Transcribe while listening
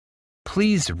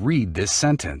Please read this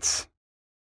sentence.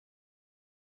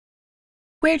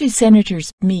 Where do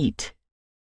senators meet?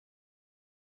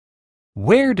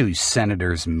 Where do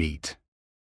senators meet?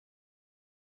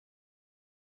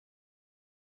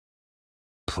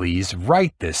 Please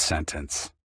write this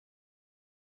sentence.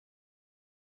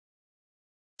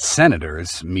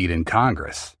 Senators meet in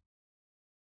Congress.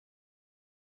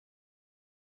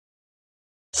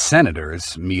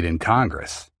 Senators meet in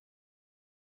Congress.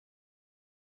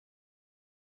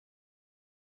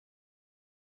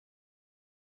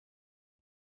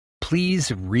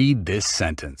 Please read this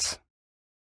sentence.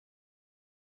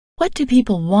 What do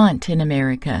people want in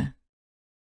America?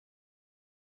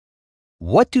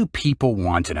 What do people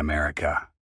want in America?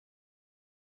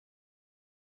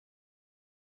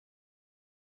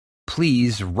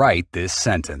 Please write this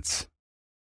sentence.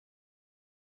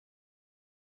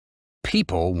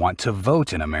 People want to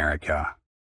vote in America.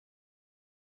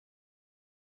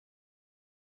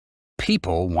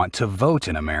 People want to vote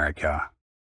in America.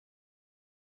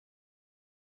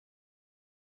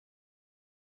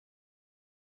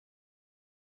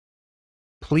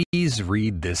 Please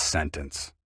read this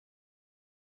sentence.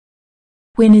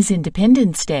 When is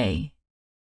Independence Day?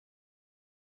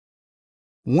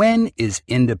 When is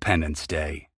Independence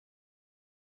Day?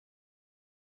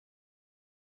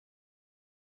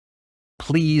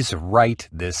 Please write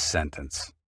this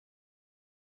sentence.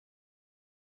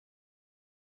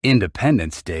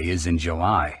 Independence Day is in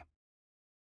July.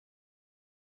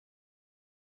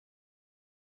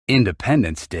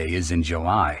 Independence Day is in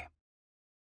July.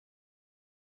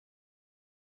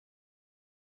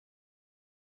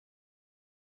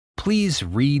 Please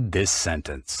read this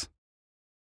sentence.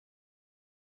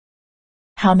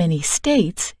 How many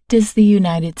states does the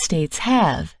United States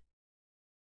have?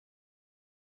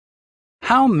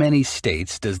 How many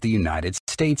states does the United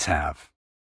States have?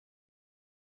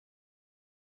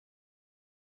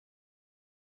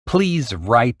 Please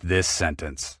write this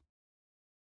sentence.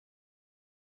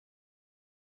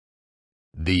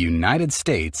 The United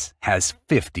States has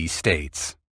 50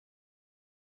 states.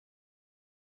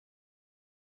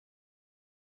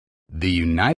 The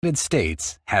United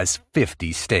States has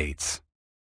 50 states.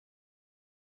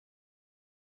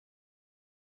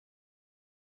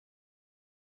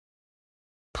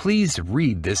 Please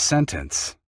read this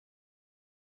sentence.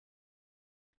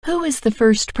 Who was the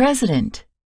first president?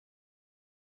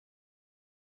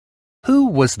 Who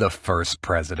was the first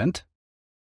president?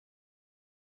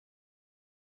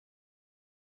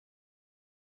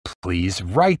 Please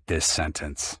write this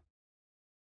sentence.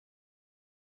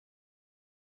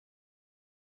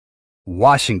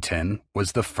 Washington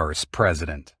was the first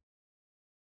president.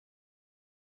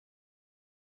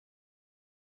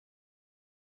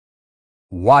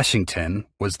 Washington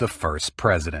was the first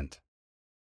president.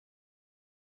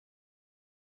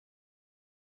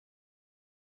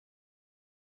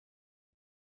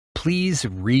 Please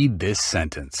read this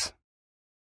sentence.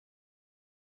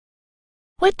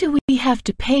 What do we have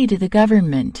to pay to the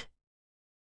government?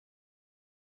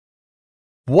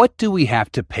 What do we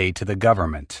have to pay to the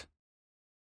government?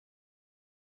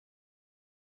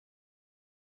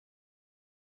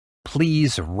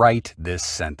 Please write this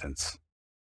sentence.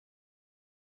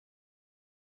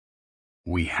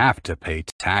 We have to pay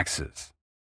taxes.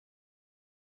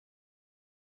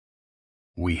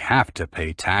 We have to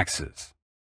pay taxes.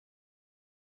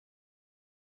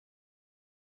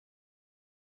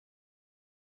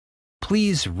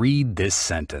 Please read this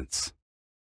sentence.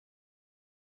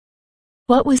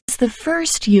 What was the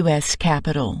first U.S.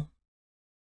 capital?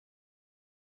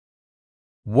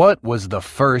 What was the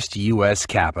first U.S.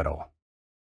 capital?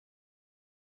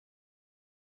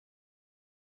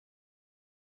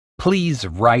 Please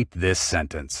write this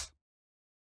sentence.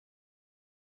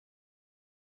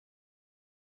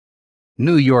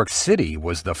 New York City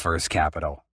was the first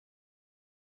capital.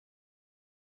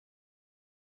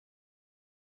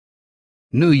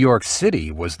 New York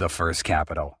City was the first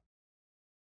capital.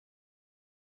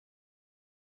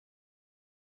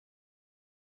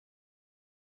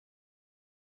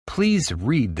 Please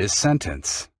read this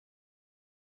sentence.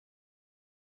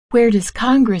 Where does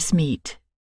Congress meet?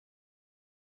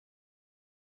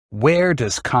 Where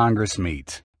does Congress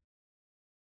meet?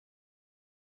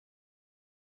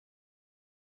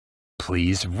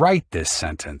 Please write this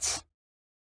sentence.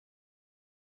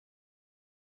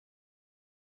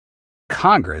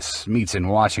 Congress meets in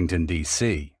Washington,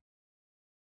 D.C.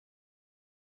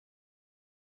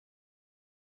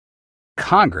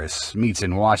 Congress meets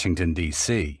in Washington,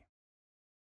 D.C.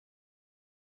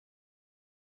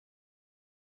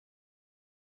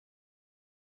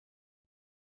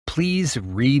 Please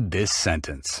read this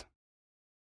sentence.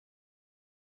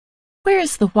 Where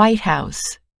is the White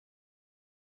House?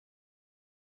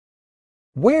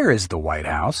 Where is the White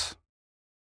House?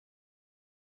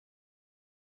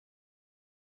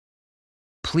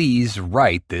 Please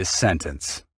write this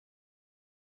sentence.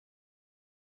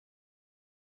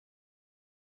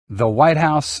 The White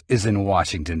House is in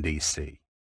Washington, D.C.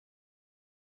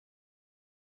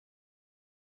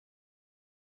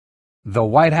 The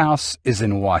White House is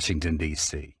in Washington,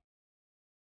 D.C.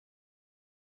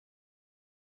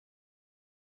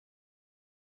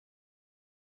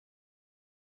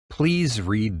 Please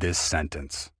read this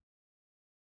sentence.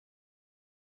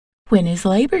 When is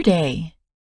Labor Day?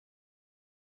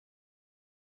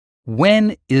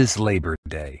 When is Labor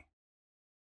Day?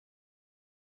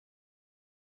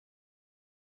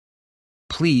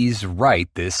 Please write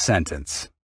this sentence.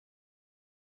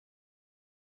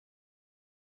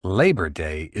 Labor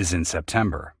Day is in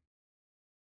September.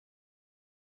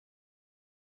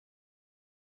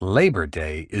 Labor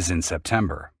Day is in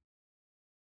September.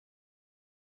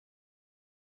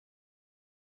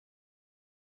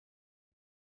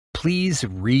 Please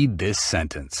read this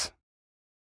sentence.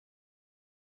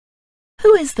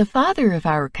 Who is the father of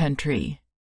our country?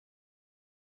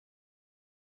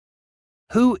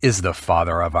 Who is the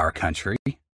father of our country?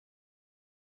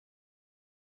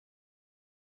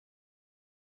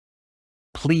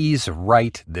 Please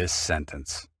write this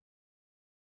sentence.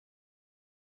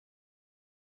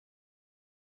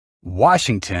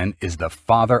 Washington is the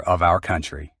father of our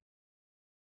country.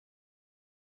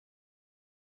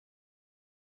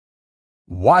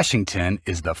 Washington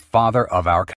is the father of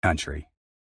our country.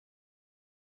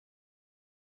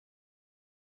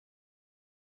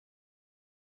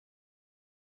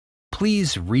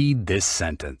 Please read this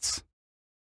sentence.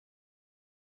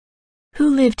 Who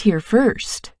lived here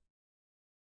first?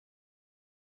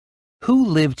 Who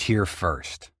lived here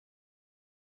first?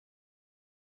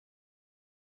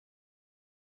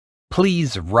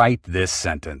 Please write this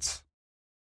sentence.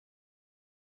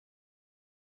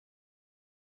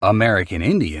 American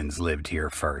Indians lived here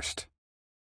first.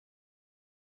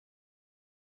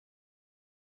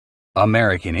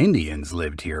 American Indians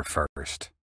lived here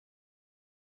first.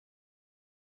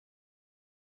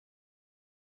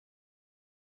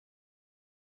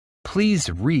 Please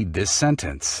read this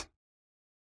sentence.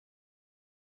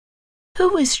 Who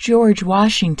was George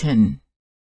Washington?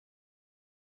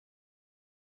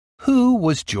 Who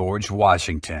was George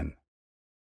Washington?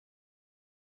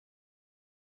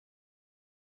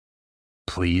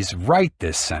 Please write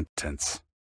this sentence.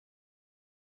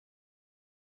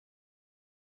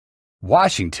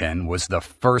 Washington was the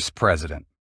first president.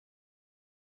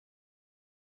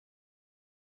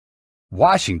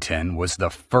 Washington was the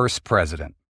first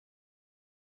president.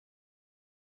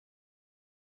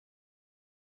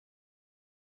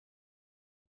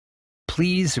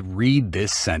 Please read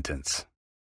this sentence.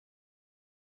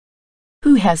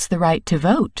 Who has the right to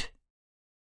vote?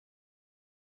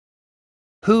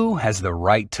 Who has the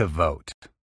right to vote?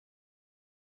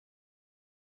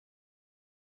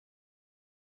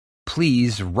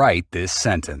 Please write this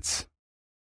sentence.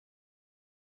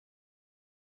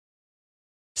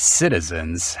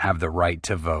 Citizens have the right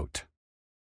to vote.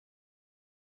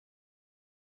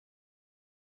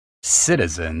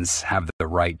 Citizens have the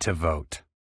right to vote.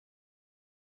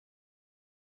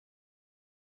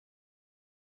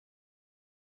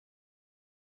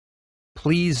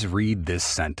 Please read this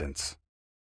sentence.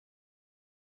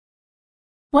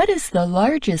 What is the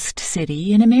largest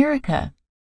city in America?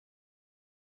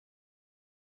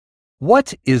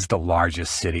 What is the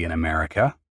largest city in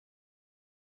America?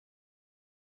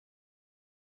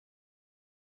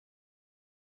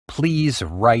 Please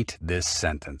write this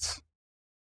sentence.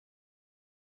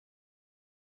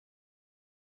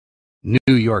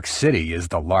 New York City is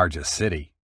the largest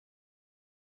city.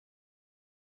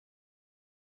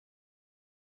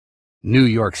 New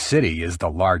York City is the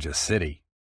largest city.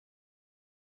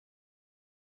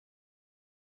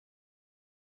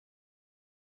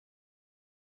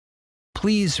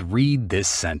 Please read this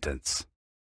sentence.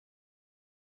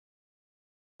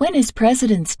 When is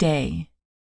President's Day?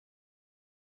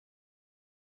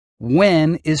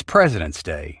 When is President's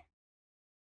Day?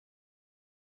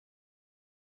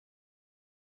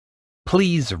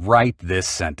 Please write this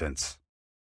sentence.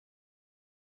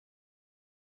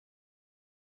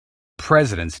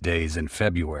 President's Day is in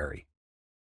February.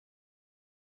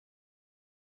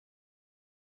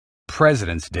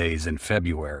 President's Day is in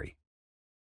February.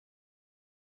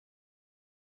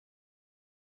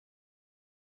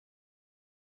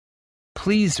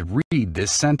 Please read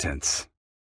this sentence.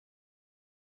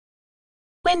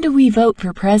 When do we vote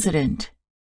for president?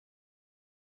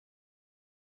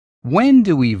 When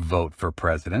do we vote for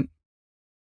president?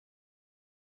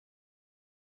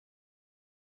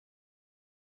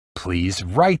 Please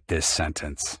write this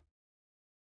sentence.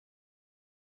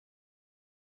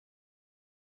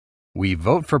 We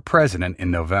vote for president in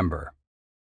November.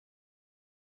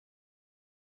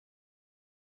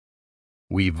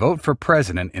 We vote for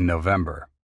president in November.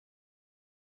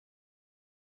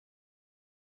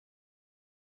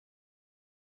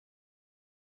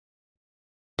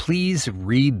 Please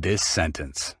read this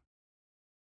sentence.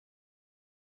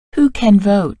 Who can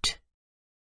vote?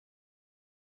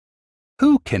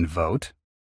 Who can vote?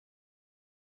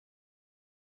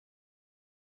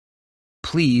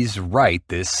 Please write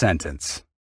this sentence.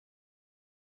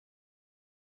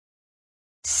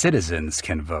 Citizens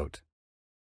can vote.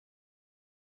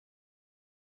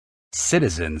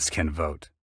 Citizens can vote.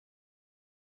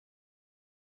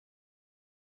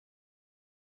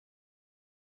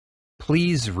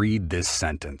 Please read this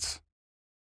sentence.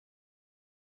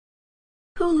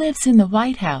 Who lives in the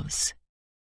White House?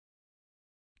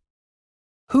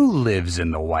 Who lives in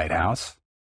the White House?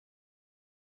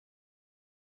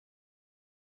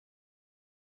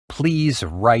 Please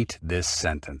write this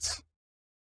sentence.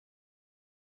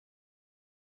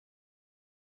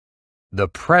 The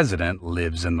President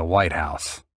lives in the White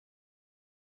House.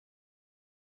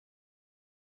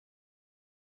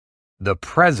 The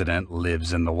President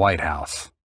lives in the White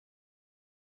House.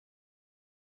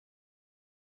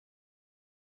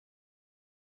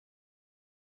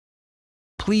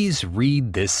 Please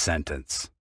read this sentence.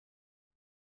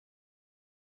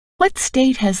 What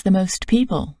state has the most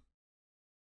people?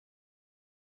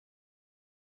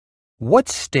 What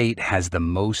state has the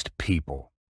most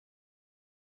people?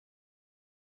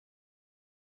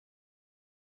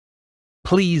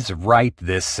 Please write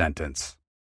this sentence.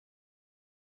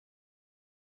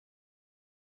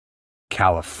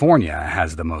 California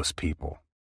has the most people.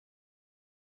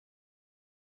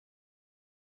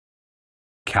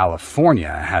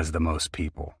 California has the most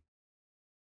people.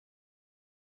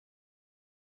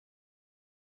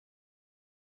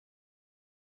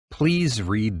 Please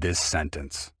read this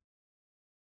sentence.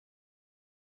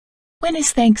 When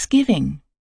is Thanksgiving?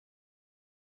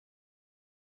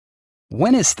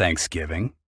 When is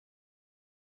Thanksgiving?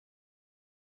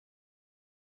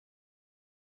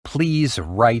 Please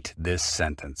write this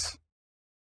sentence.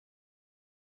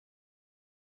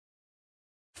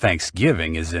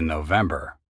 Thanksgiving is in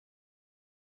November.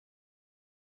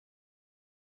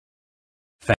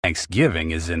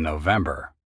 Thanksgiving is in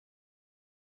November.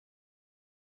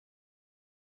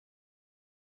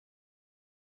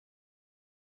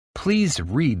 Please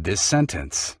read this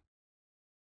sentence.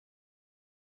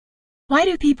 Why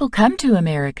do people come to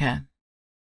America?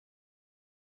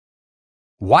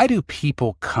 Why do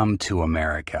people come to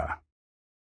America?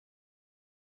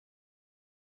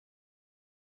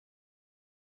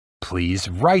 Please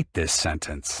write this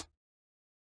sentence.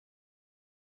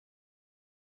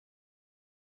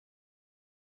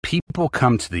 People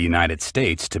come to the United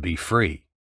States to be free.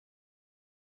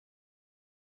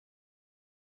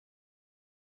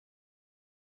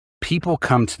 People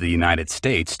come to the United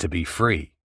States to be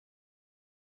free.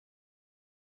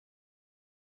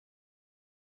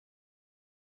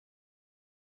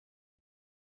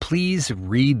 Please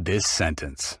read this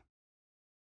sentence.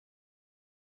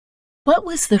 What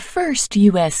was the first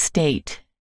U.S. state?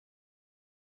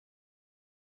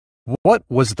 What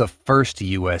was the first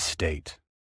U.S. state?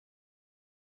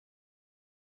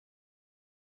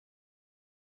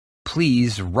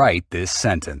 Please write this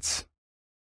sentence.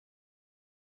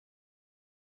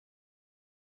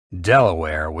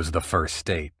 Delaware was the first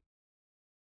state.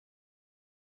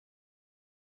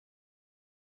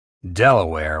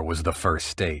 Delaware was the first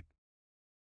state.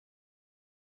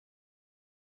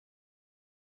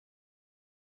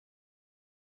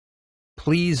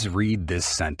 Please read this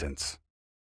sentence.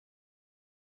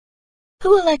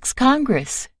 Who elects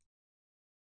Congress?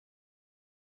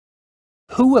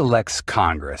 Who elects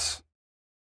Congress?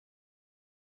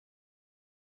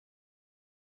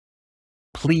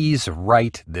 Please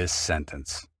write this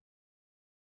sentence.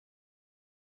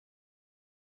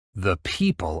 The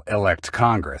people elect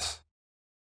Congress.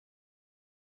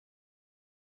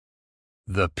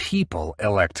 The people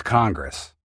elect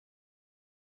Congress.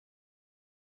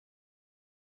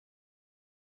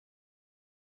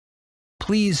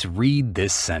 Please read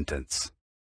this sentence.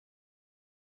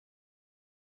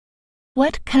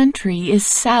 What country is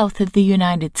south of the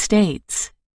United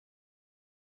States?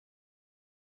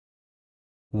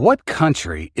 What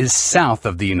country is south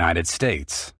of the United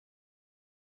States?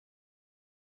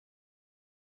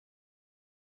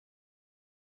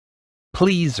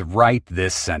 Please write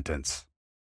this sentence.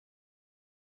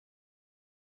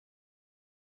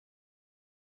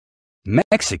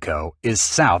 Mexico is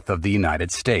south of the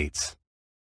United States.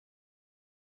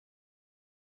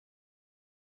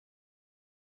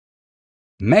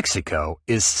 Mexico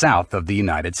is south of the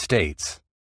United States.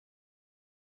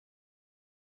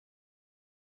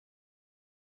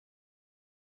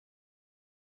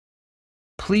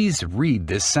 Please read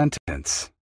this sentence.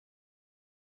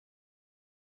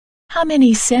 How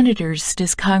many senators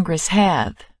does Congress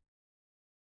have?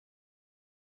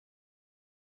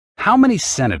 How many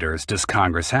senators does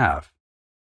Congress have?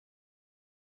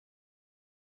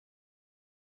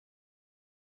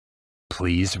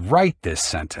 Please write this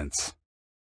sentence.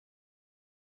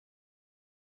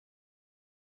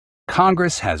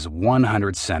 Congress has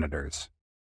 100 senators.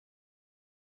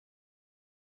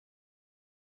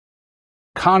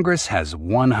 Congress has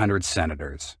 100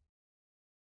 senators.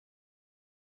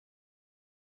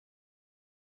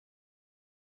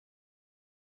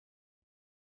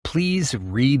 Please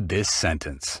read this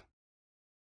sentence.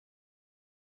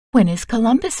 When is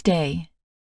Columbus Day?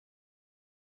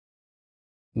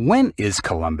 When is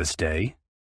Columbus Day?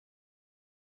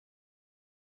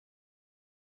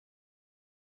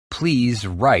 Please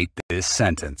write this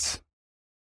sentence.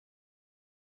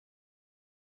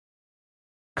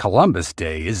 Columbus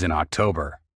Day is in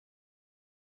October.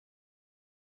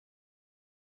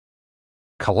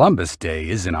 Columbus Day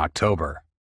is in October.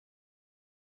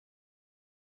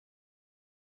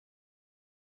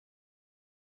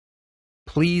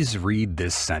 Please read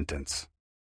this sentence.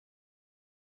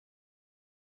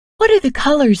 What are the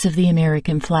colors of the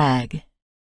American flag?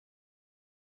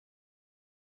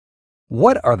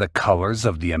 What are the colors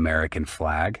of the American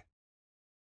flag?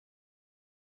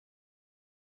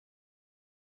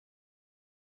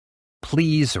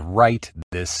 Please write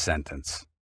this sentence.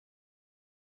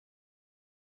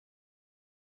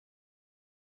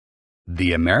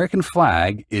 The American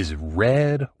flag is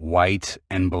red, white,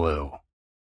 and blue.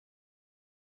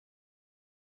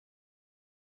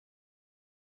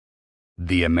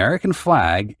 The American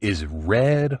flag is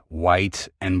red, white,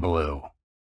 and blue.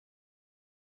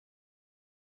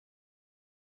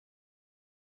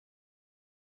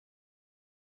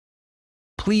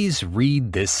 Please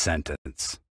read this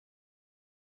sentence.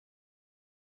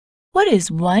 What is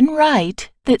one right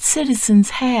that citizens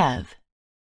have?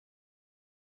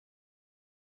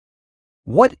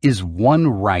 What is one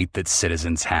right that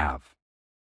citizens have?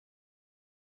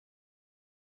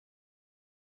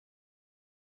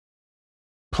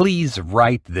 Please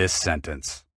write this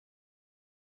sentence.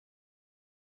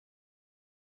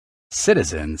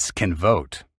 Citizens can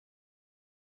vote.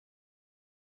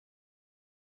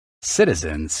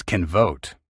 Citizens can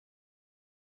vote.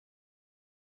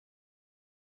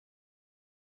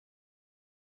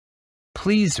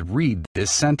 Please read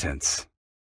this sentence.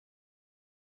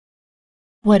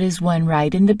 What is one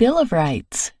right in the Bill of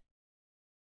Rights?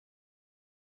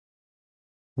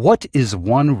 What is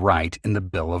one right in the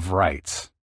Bill of Rights?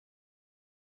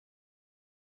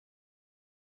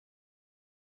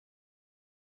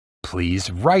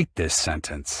 Please write this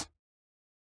sentence.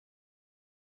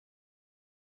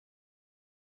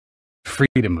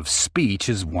 Freedom of speech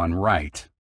is one right.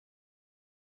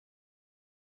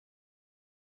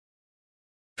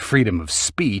 Freedom of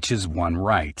speech is one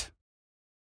right.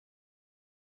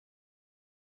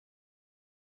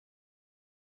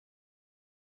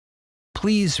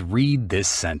 Please read this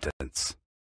sentence.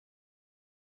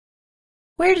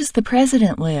 Where does the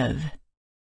president live?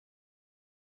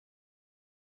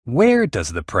 Where does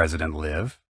the president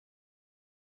live?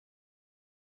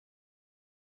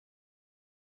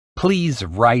 Please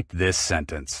write this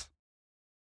sentence.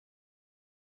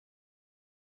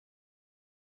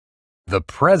 The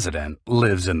president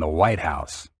lives in the White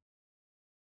House.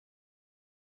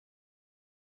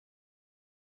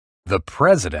 The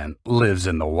president lives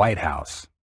in the White House.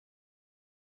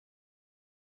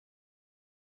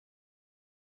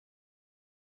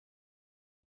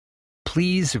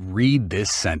 Please read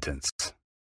this sentence.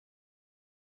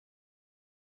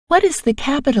 What is the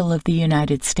capital of the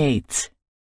United States?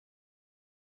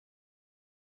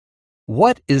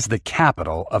 What is the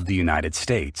capital of the United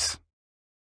States?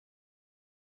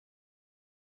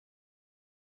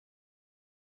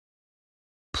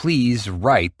 Please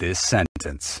write this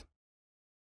sentence.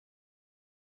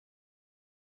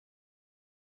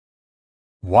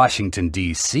 Washington,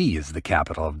 D.C. is the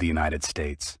capital of the United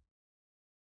States.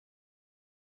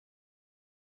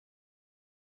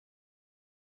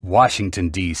 Washington,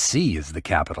 D.C. is the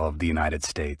capital of the United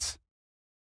States.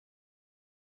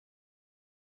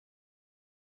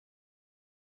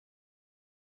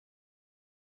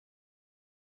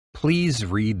 Please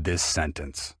read this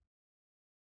sentence.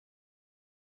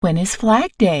 When is Flag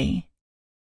Day?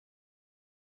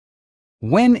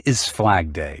 When is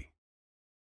Flag Day?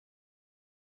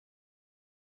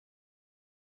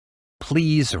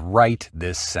 Please write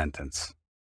this sentence.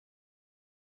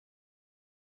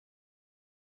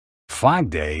 Flag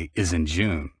Day is in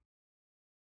June.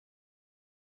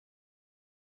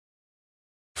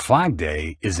 Flag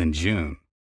Day is in June.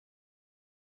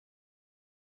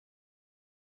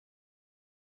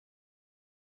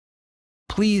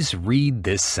 Please read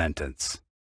this sentence.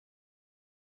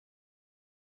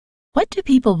 What do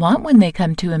people want when they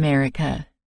come to America?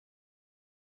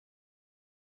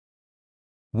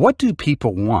 What do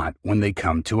people want when they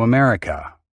come to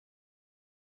America?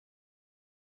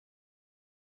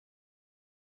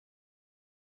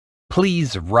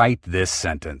 Please write this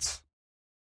sentence.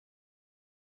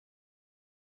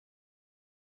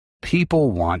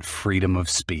 People want freedom of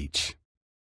speech.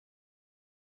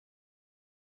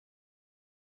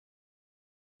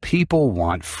 People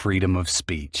want freedom of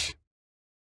speech.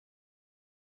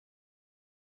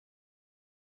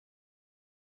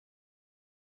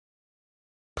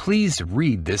 Please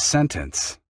read this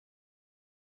sentence.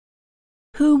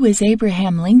 Who was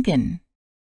Abraham Lincoln?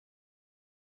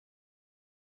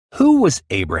 Who was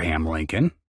Abraham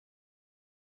Lincoln?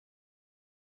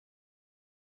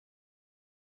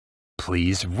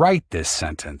 Please write this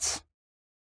sentence.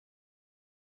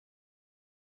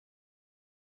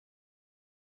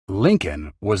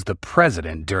 Lincoln was the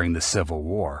president during the Civil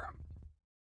War.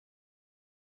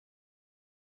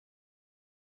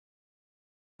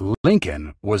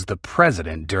 Lincoln was the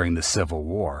president during the Civil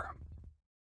War.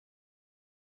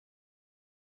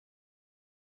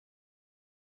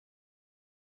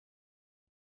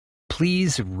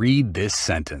 Please read this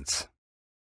sentence.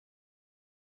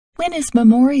 When is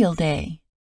Memorial Day?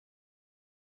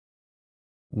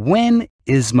 When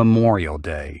is Memorial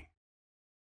Day?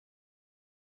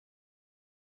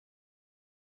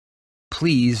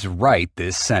 Please write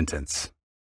this sentence.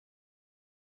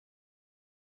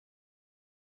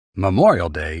 Memorial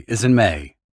Day is in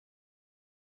May.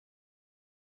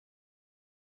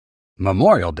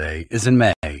 Memorial Day is in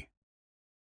May.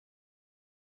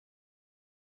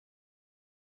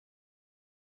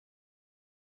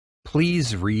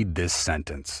 Please read this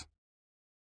sentence.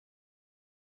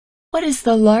 What is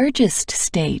the largest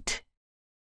state?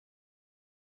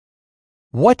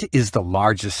 What is the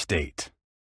largest state?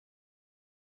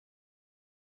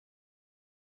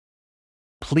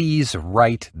 Please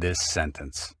write this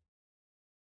sentence.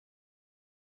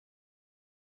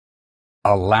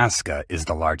 Alaska is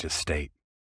the largest state.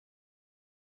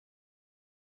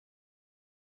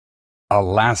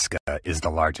 Alaska is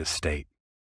the largest state.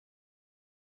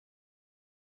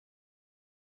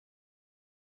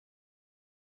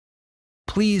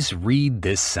 Please read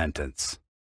this sentence.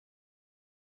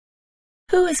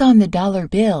 Who is on the dollar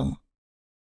bill?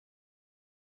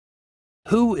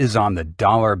 Who is on the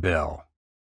dollar bill?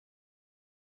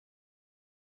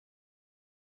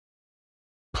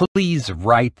 Please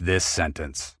write this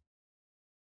sentence.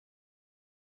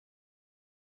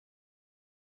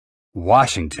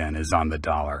 Washington is on the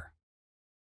dollar.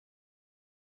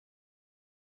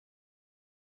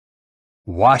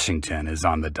 Washington is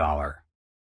on the dollar.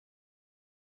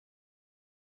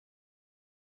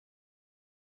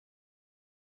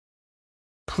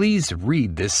 Please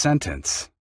read this sentence.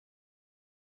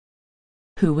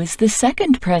 Who was the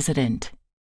second president?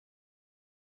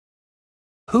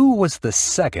 Who was the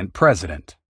second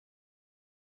president?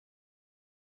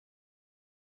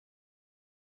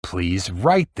 Please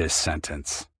write this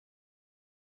sentence.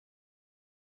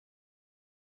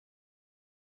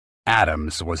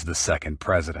 Adams was the second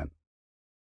president.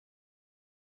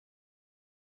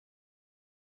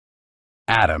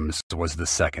 Adams was the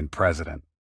second president.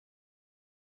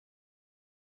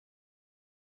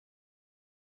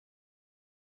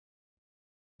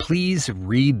 Please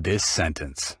read this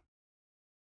sentence.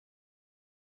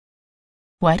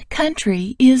 What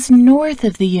country is north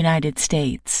of the United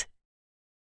States?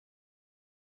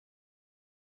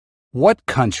 What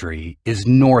country is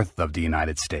north of the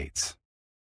United States?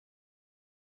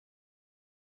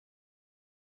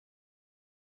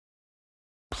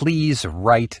 Please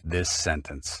write this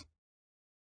sentence.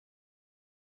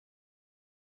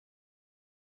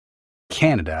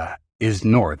 Canada is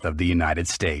north of the United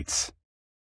States.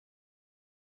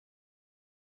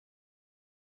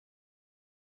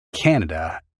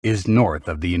 Canada is north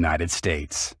of the United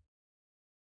States.